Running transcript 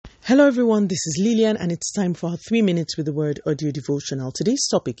Hello everyone, this is Lillian and it's time for our 3 minutes with the word audio devotional. Today's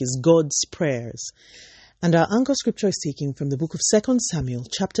topic is God's prayers. And our anchor scripture is taken from the book of 2 Samuel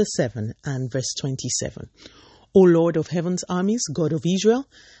chapter 7 and verse 27. O Lord of heaven's armies, God of Israel,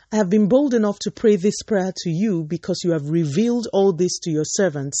 I have been bold enough to pray this prayer to you because you have revealed all this to your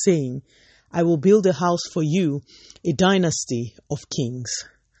servant, saying, I will build a house for you, a dynasty of kings.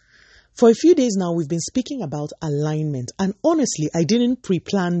 For a few days now, we've been speaking about alignment, and honestly, I didn't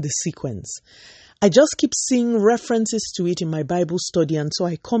pre-plan the sequence. I just keep seeing references to it in my Bible study, and so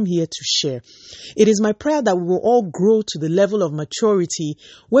I come here to share. It is my prayer that we will all grow to the level of maturity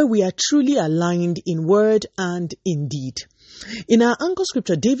where we are truly aligned in word and in deed. In our anchor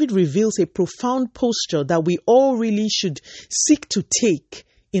scripture, David reveals a profound posture that we all really should seek to take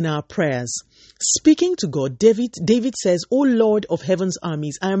in our prayers. Speaking to God, David says, O Lord of heaven's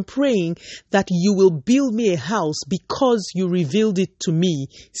armies, I am praying that you will build me a house because you revealed it to me,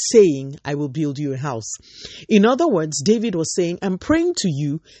 saying, I will build you a house. In other words, David was saying, I'm praying to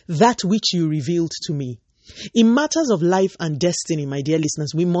you that which you revealed to me. In matters of life and destiny, my dear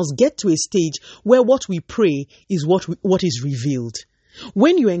listeners, we must get to a stage where what we pray is what is revealed.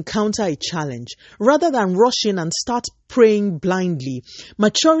 When you encounter a challenge, rather than rush in and start praying blindly,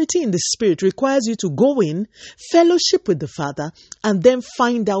 maturity in the Spirit requires you to go in, fellowship with the Father, and then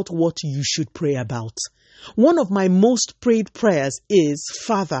find out what you should pray about. One of my most prayed prayers is,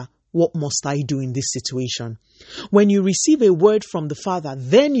 Father, what must I do in this situation? When you receive a word from the Father,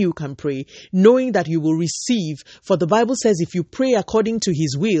 then you can pray, knowing that you will receive. For the Bible says if you pray according to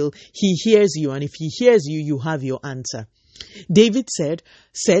His will, He hears you, and if He hears you, you have your answer. David said,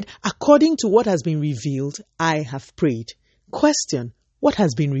 according to what has been revealed, I have prayed. Question, what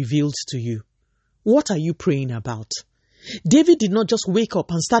has been revealed to you? What are you praying about? David did not just wake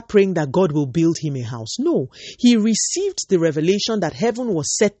up and start praying that God will build him a house. No, he received the revelation that heaven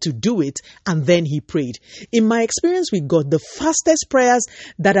was set to do it, and then he prayed. In my experience with God, the fastest prayers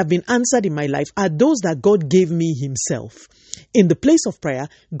that have been answered in my life are those that God gave me Himself. In the place of prayer,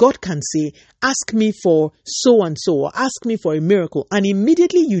 God can say, ask me for so and so, or ask me for a miracle. And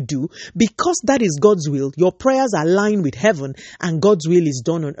immediately you do, because that is God's will. Your prayers align with heaven, and God's will is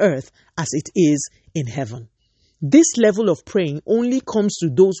done on earth as it is in heaven. This level of praying only comes to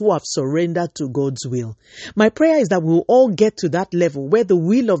those who have surrendered to God's will. My prayer is that we'll all get to that level where the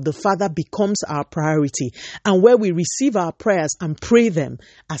will of the Father becomes our priority, and where we receive our prayers and pray them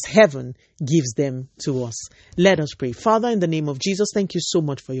as heaven gives them to us. Let us pray. Father, in the name of Jesus, thank you so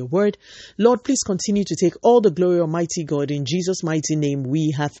much for your word. Lord, please continue to take all the glory, Almighty God. In Jesus' mighty name,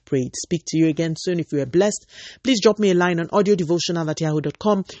 we have prayed. Speak to you again soon. If you are blessed, please drop me a line on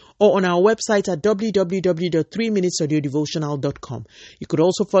audiodevotional@yahoo.com or on our website at www.3minutesaudiodevotional.com. You could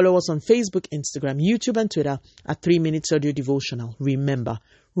also follow us on Facebook, Instagram, YouTube, and Twitter at 3 Minutes Audio Devotional. Remember,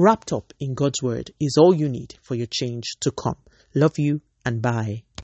 wrapped up in God's word is all you need for your change to come. Love you and bye.